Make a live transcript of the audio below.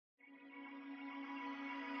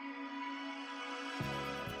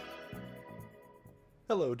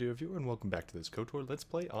Hello dear viewer and welcome back to this Kotor Let's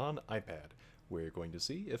Play on iPad. We're going to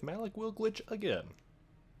see if Malak will glitch again.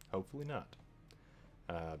 Hopefully not.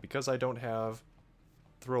 Because I don't have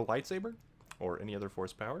throw lightsaber or any other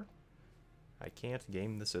force power, I can't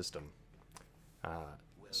game the system.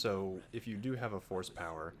 So if you do have a force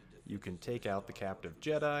power, you can take out the captive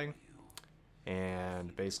Jedi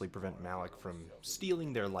and basically prevent Malak from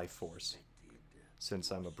stealing their life force.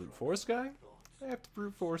 Since I'm a brute force guy, I have to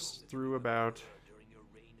brute force through about,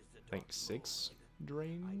 I think, 6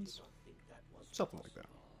 drains? Something like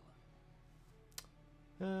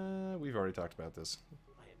that. We've already talked about this.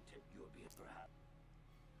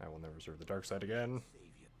 I will never serve the dark side again.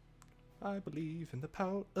 I believe in the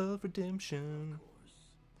power of redemption.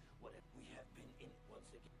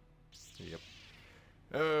 Yep.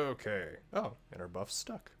 Okay. Oh, and our buff's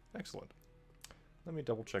stuck. Excellent. Let me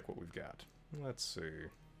double check what we've got. Let's see.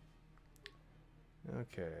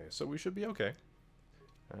 Okay, so we should be okay.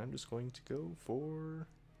 I'm just going to go for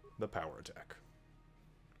the power attack.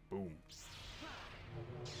 Boom.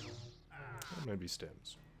 Or maybe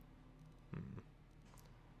stems.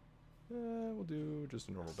 We'll do just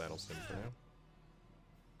a normal battle stem for now.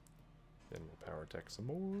 Then we'll power attack some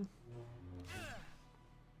more.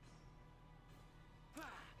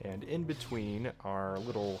 And in between our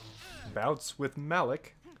little bouts with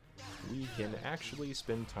Malak, we can actually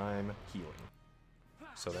spend time healing.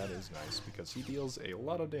 So that is nice, because he deals a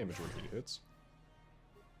lot of damage when he hits.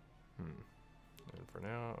 And for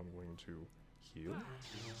now, I'm going to heal.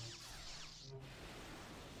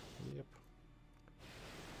 Yep.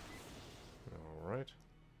 Alright.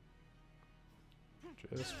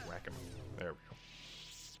 Just whack him. There we go.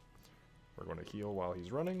 We're going to heal while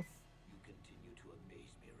he's running.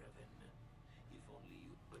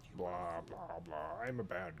 Blah, blah, blah. I'm a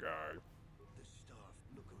bad guy.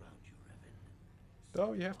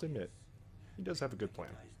 Though, you have to admit, he does have a good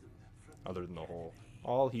plan. Other than the whole,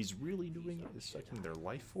 all he's really doing is sucking their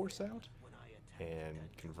life force out and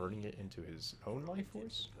converting it into his own life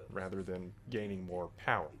force, rather than gaining more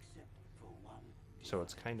power. So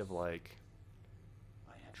it's kind of like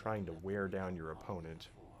trying to wear down your opponent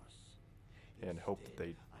and hope that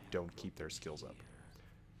they don't keep their skills up.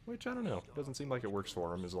 Which, I don't know, doesn't seem like it works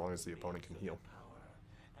for him as long as the opponent can heal.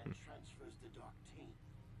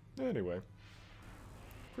 Anyway,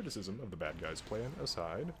 criticism of the bad guy's plan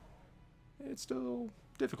aside, it's still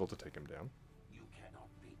difficult to take him down. You cannot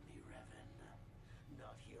beat me, Revan.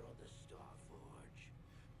 Not here on the Starforge.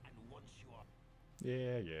 And once you are...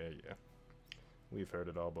 Yeah. We've heard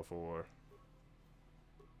it all before.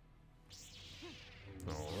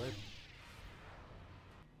 Alright.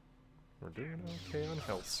 We're doing okay on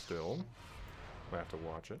health still. We'll have to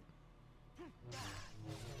watch it.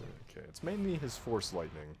 Okay, it's mainly his Force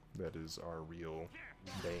Lightning that is our real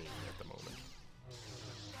bane at the moment.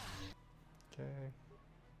 Okay.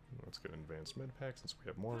 Let's get an advanced med pack since we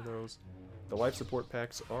have more of those. The life support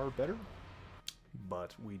packs are better,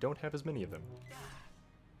 but we don't have as many of them.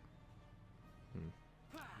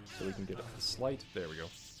 So we can get a slight... There we go.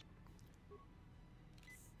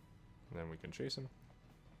 And then we can chase him.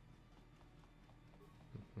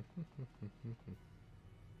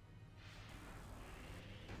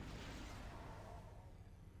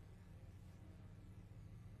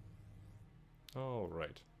 All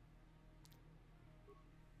right.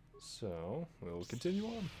 So, we'll continue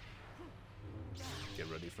on. Get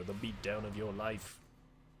ready for the beatdown of your life.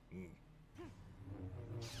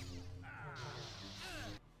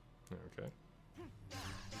 Okay.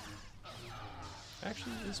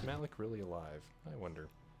 Actually, is Malak really alive? I wonder.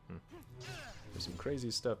 There's some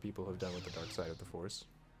crazy stuff people have done with the dark side of the Force.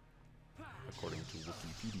 According to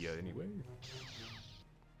Wikipedia, anyway.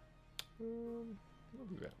 We'll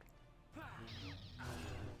do that.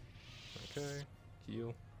 Okay,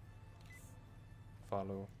 heal.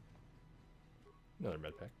 Follow. Another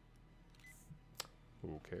med pack.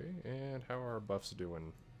 Okay, and how are our buffs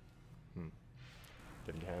doing?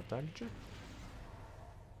 Didn't have time to check.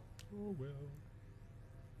 Oh well.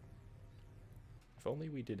 If only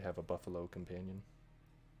we did have a buffalo companion.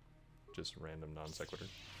 Just random non sequitur.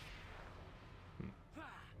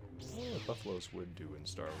 What buffaloes would do in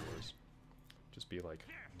Star Wars? Just be like,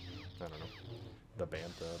 I don't know, the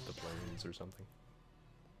Bantha of the plains or something.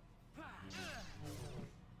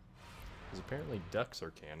 Because apparently ducks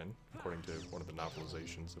are canon, according to one of the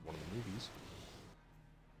novelizations of one of the movies.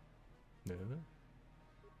 No.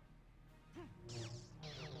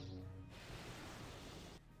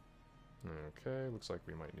 Okay, looks like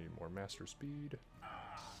we might need more master speed.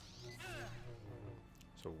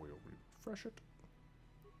 So we'll refresh it.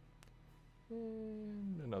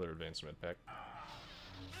 And another advanced med pack.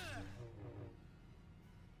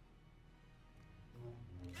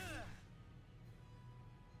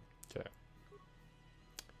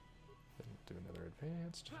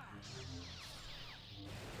 advanced.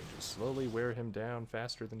 And just slowly wear him down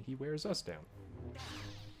faster than he wears us down.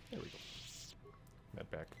 There we go. Med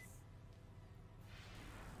back.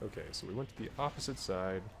 Okay, so we went to the opposite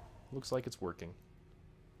side. Looks like it's working.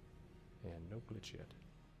 And no glitch yet.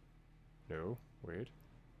 No, wait.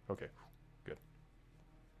 Okay, good.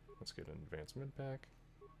 Let's get an advanced med pack.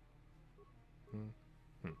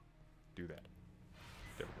 Do that.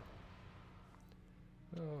 There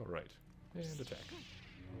we go. Alright. And attack.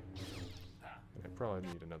 And I probably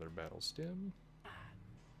need another battle stem.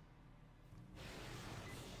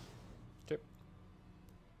 Okay.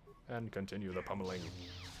 And continue the pummeling.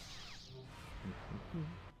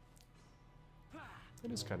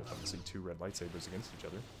 It is kind of fun to see two red lightsabers against each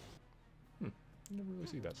other. You never really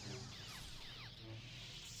see that.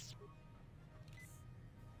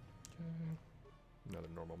 Okay. Another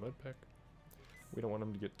normal med pack. We don't want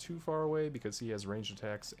him to get too far away because he has ranged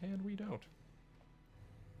attacks and we don't.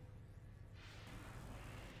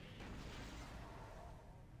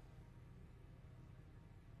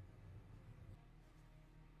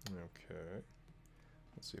 Okay.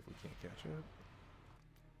 Let's see if we can't catch up.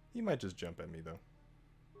 He might just jump at me though.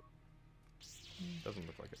 Doesn't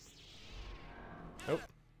look like it. Oh,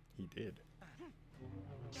 he did.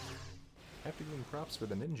 Have to give him props for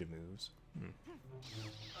the ninja moves.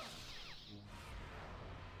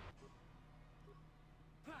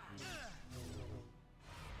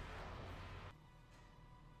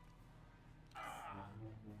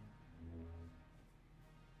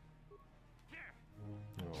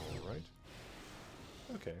 Alright.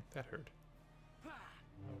 Okay, that hurt.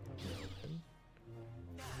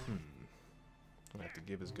 I'll have to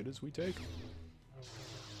give as good as we take.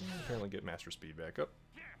 And apparently get master speed back up.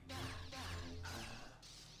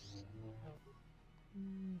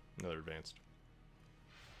 Another advanced.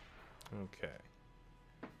 Okay.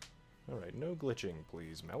 Alright, no glitching,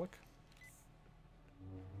 please, Malak.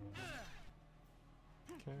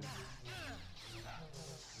 Okay.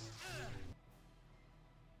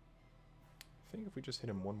 I think if we just hit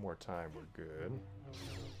him one more time, we're good.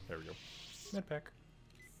 There we go. Medpack.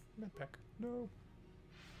 Medpack. No.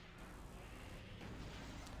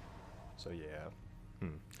 So yeah.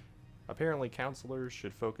 Apparently counselors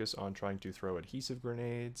should focus on trying to throw adhesive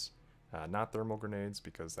grenades, not thermal grenades,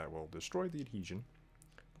 because that will destroy the adhesion.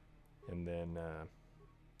 And then,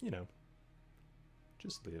 you know,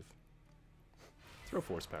 just live. Throw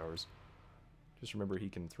force powers. Just remember he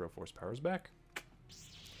can throw force powers back.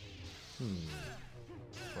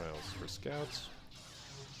 What else for scouts?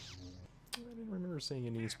 I didn't remember seeing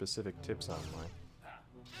any specific tips online.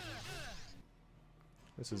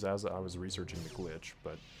 This is as I was researching the glitch,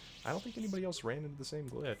 but I don't think anybody else ran into the same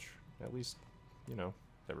glitch. At least, you know,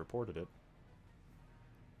 that reported it.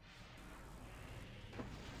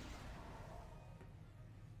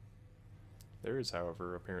 There is,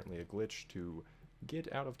 however, apparently a glitch to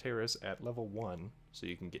get out of Terrace at level 1, so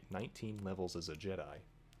you can get 19 levels as a Jedi.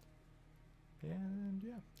 And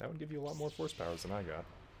yeah, that would give you a lot more force powers than I got.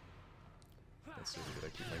 Let's see, did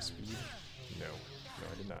I keep my speed? No. No,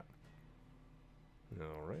 I did not.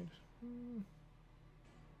 Alright.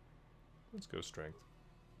 Let's go strength.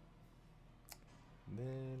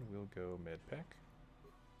 Then we'll go med pack.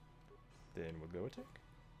 Then we'll go attack.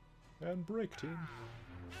 And break team.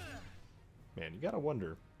 Man, you gotta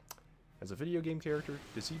wonder, as a video game character,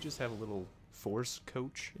 does he just have a little force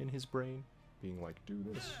coach in his brain? Being like, do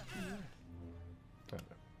this, do that. I don't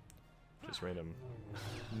know. Just random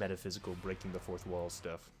metaphysical breaking the fourth wall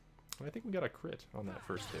stuff. And I think we got a crit on that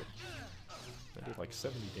first hit. I did like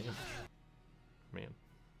 70 damage. Man.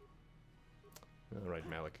 Alright,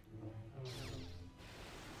 Malak.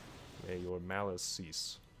 May your malice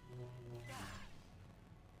cease.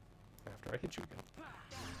 After I hit you again.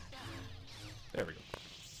 There we go.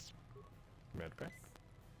 Med pack.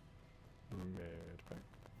 Med pack.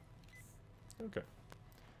 Okay.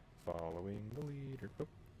 Following the leader. Oh.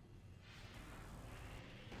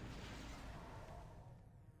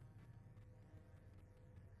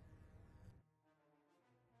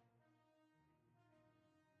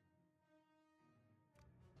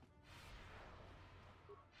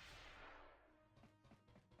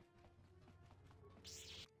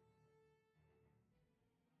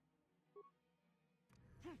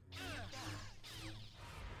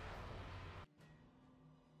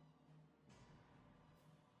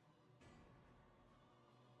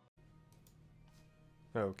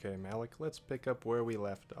 Okay, Malak, let's pick up where we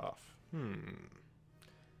left off.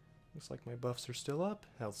 Looks like my buffs are still up,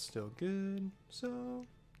 health's still good, so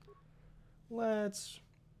let's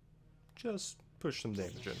just push some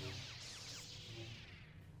damage in.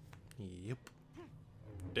 Yep.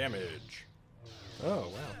 Damage. Oh,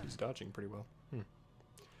 wow, he's dodging pretty well.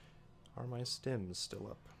 Are my stims still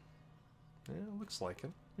up? Yeah, looks like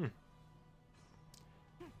it.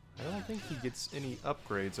 I don't think he gets any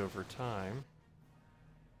upgrades over time.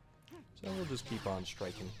 So we'll just keep on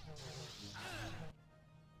striking.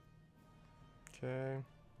 Okay,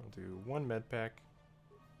 I'll do one med pack,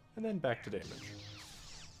 and then back to damage.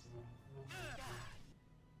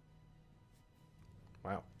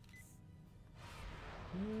 Wow.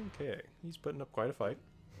 Okay, he's putting up quite a fight.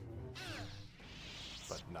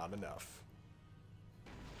 But not enough.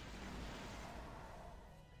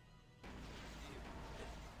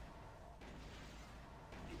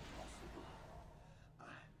 Impossible.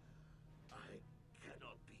 I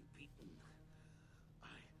cannot be beaten.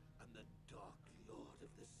 I am the Dark Lord of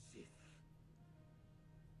the Sith.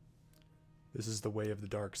 This is the way of the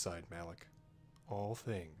dark side, Malak. All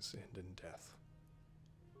things end in death.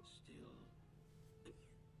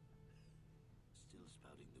 Still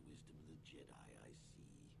spouting the wisdom of the Jedi, I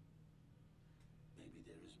see. Maybe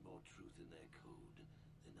there is more truth in their code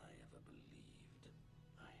than I ever believed.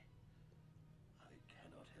 I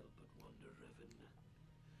cannot help but wonder, Revan,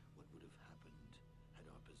 what would have happened had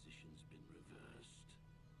our positions been reversed?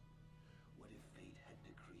 What if fate had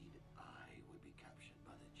decreed I would be captured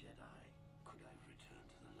by the Jedi? Could I return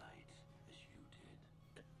to the light as you did?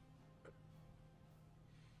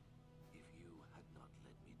 If you had not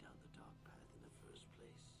led me down the dark path in the first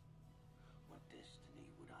place, what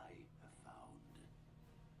destiny would I have found?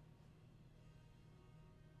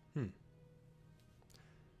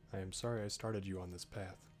 I am sorry I started you on this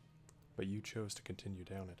path, but you chose to continue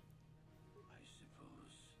down it. I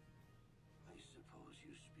suppose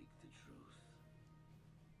you speak the truth.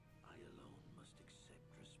 I alone must accept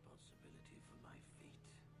responsibility for my fate.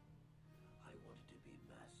 I wanted to be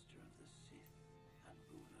master of the Sith and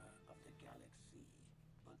ruler of the galaxy,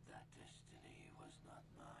 but that destiny was not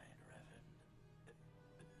mine, Revan. It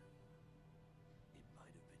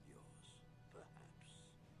might have been yours, perhaps,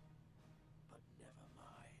 but never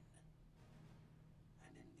mine.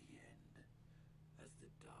 And in the end, as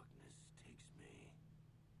the darkness takes me,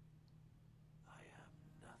 I am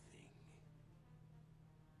nothing.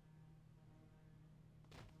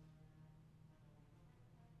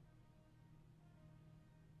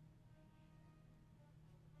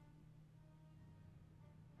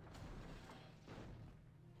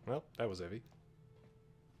 Well, that was heavy.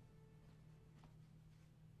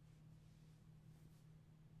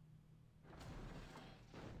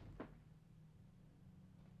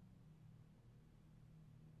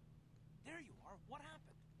 There you are. What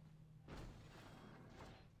happened?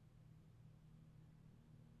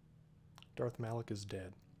 Darth Malak is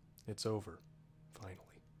dead. It's over.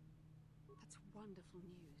 Finally. That's wonderful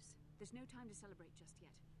news. There's no time to celebrate just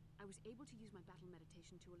yet. I was able to use my battle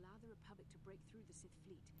meditation to allow the Republic to break through the Sith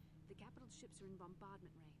fleet. The capital's ships are in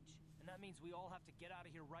bombardment range. And that means we all have to get out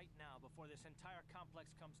of here right now before this entire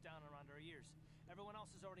complex comes down around our ears. Everyone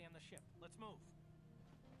else is already on the ship. Let's move.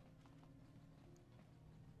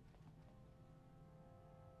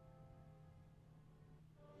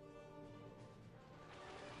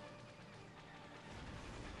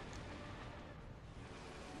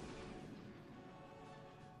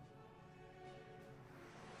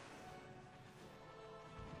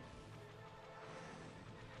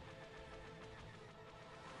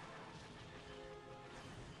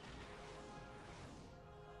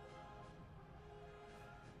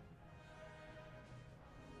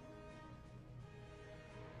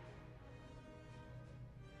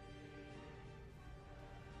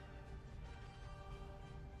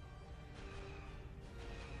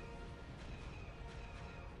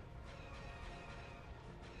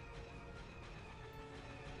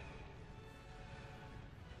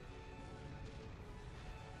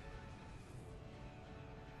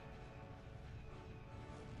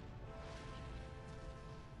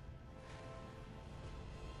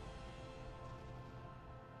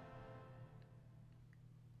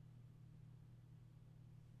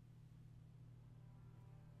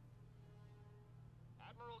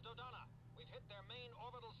 Admiral Dodonna, we've hit their main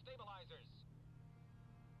orbital stabilizers.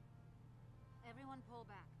 Everyone pull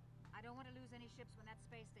back. I don't want to lose any ships when that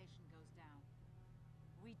space station goes down.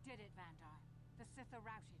 We did it, Vandar. The Sith are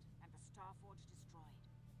routed, and the Starforge destroyed.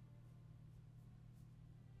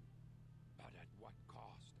 But at what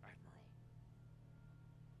cost, Admiral?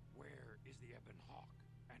 Where is the Ebon Hawk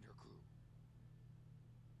and her crew?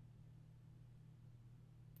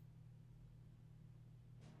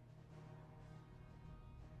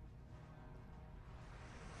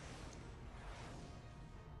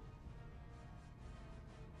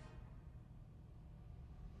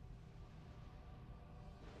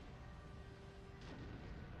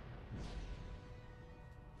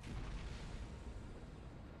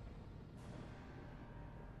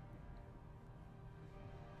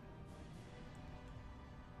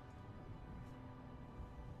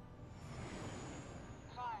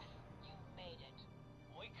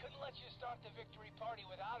 about you start the victory party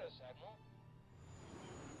without us, Admiral?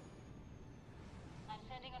 I'm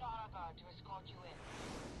sending an honor guard to escort you in.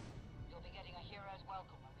 You'll be getting a hero's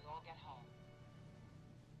welcome when we all get home.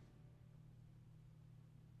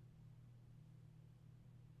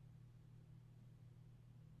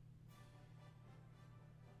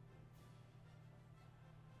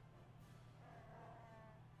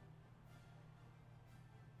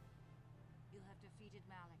 You have defeated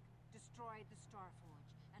Malak, destroyed the Starforge,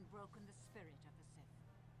 and broken the spirit of the Sith.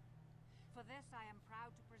 For this, I am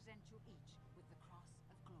proud to present you each with the Cross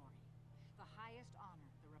of Glory, the highest honor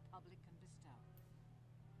the Republic can bestow.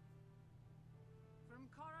 From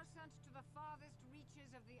Coruscant to the farthest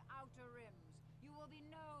reaches of the Outer Rims, you will be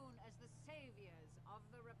known as the saviors of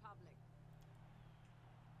the Republic.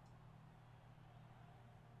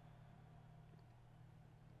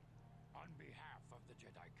 On behalf of the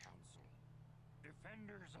Jedi Council,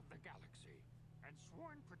 defenders of the galaxy, and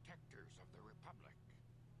sworn protectors of the Republic,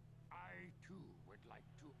 I too would like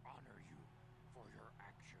to honor you for your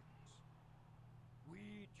actions.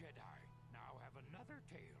 We Jedi now have another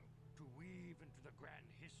tale to weave into the grand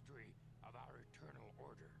history of our eternal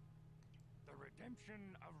order. The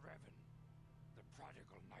redemption of Revan, the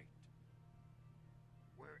prodigal knight.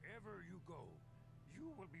 Wherever you go, you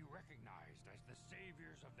will be recognized as the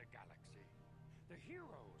saviors of the galaxy, the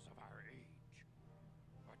heroes of our age.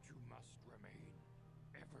 But you must remain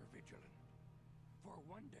ever vigilant, for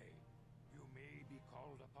one day you may be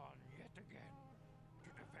called upon yet again to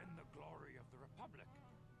defend the glory of the Republic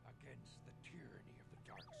against the tyranny of the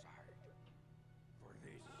dark side. For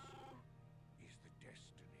this is the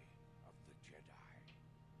destiny of the Jedi.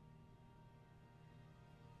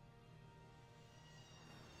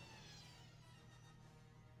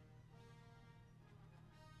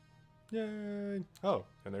 Yay! Oh,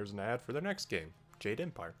 and there's an ad for their next game, Jade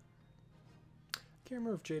Empire. I can't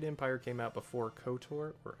remember if Jade Empire came out before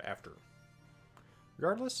KOTOR or after.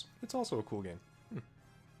 Regardless, it's also a cool game.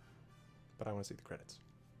 But I want to see the credits.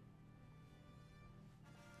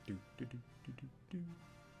 Do, do, do, do, do,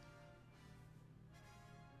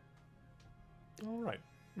 do. Alright.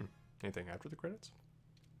 Anything after the credits?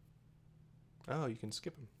 Oh, you can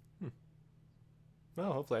skip them.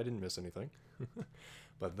 Well, hopefully I didn't miss anything.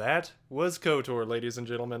 But that was KOTOR, ladies and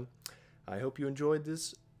gentlemen. I hope you enjoyed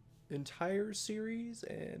this entire series,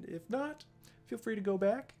 and if not, feel free to go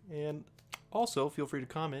back, and also feel free to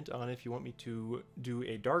comment on if you want me to do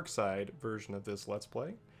a dark side version of this Let's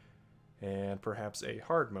Play, and perhaps a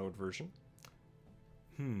hard mode version.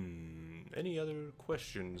 Any other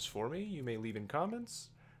questions for me, you may leave in comments.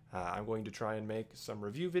 I'm going to try and make some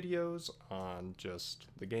review videos on just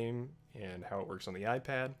the game and how it works on the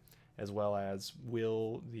iPad, as well as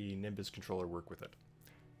will the Nimbus controller work with it.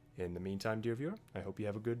 In the meantime, dear viewer, I hope you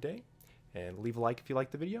have a good day, and leave a like if you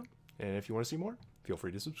liked the video, and if you want to see more, feel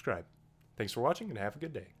free to subscribe. Thanks for watching, and have a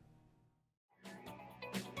good day.